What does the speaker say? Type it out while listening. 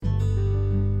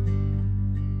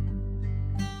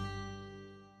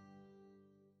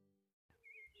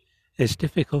It's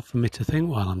difficult for me to think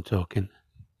while I'm talking.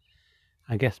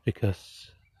 I guess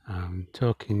because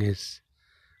talking is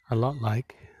a lot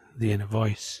like the inner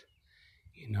voice.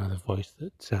 You know, the voice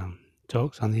that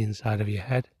talks on the inside of your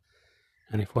head.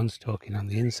 And if one's talking on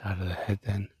the inside of the head,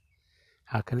 then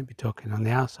how can it be talking on the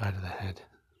outside of the head?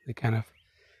 They kind of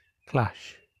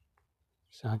clash.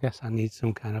 So I guess I need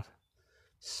some kind of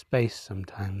space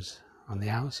sometimes on the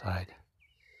outside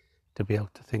to be able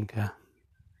to think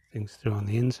things through on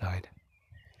the inside.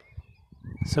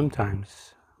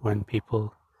 Sometimes when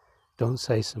people don't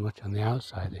say so much on the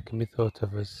outside, it can be thought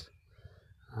of as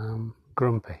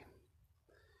grumpy,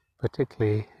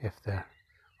 particularly if they're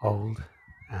old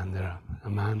and they're a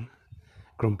man,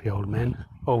 grumpy old men,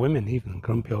 or women even,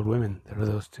 grumpy old women, there are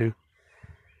those too.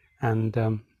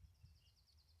 And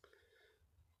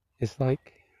it's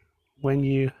like when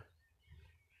you're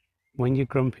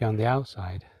grumpy on the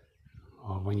outside,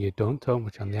 or when you don't talk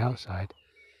much on the outside,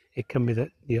 it can be that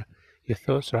your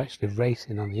thoughts are actually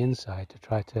racing on the inside to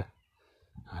try to,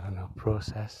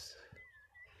 process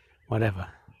whatever,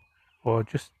 or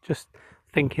just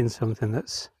thinking something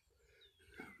that's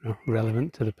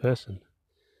relevant to the person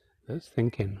that's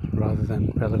thinking rather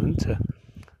than relevant to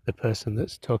the person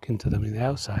that's talking to them in the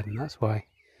outside. And that's why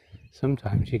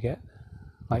sometimes you get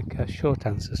short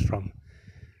answers from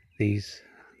these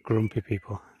grumpy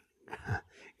people,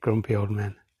 grumpy old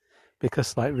men,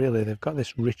 because really they've got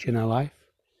this rich inner life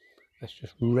that's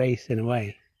just racing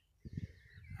away,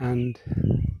 and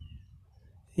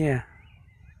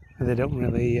they don't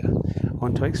really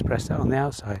want to express that on the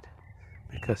outside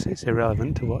because it's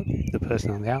irrelevant to what the person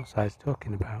on the outside is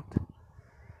talking about.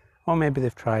 Or maybe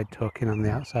they've tried talking on the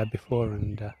outside before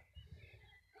and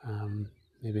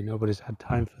maybe nobody's had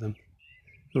time for them.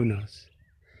 Who knows?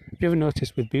 Have you ever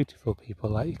noticed with beautiful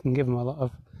people, you can give them a lot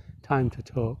of time to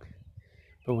talk,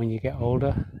 but when you get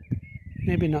older,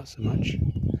 maybe not so much.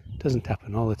 It doesn't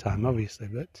happen all the time, obviously,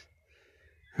 but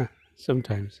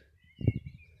sometimes.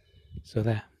 So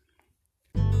there.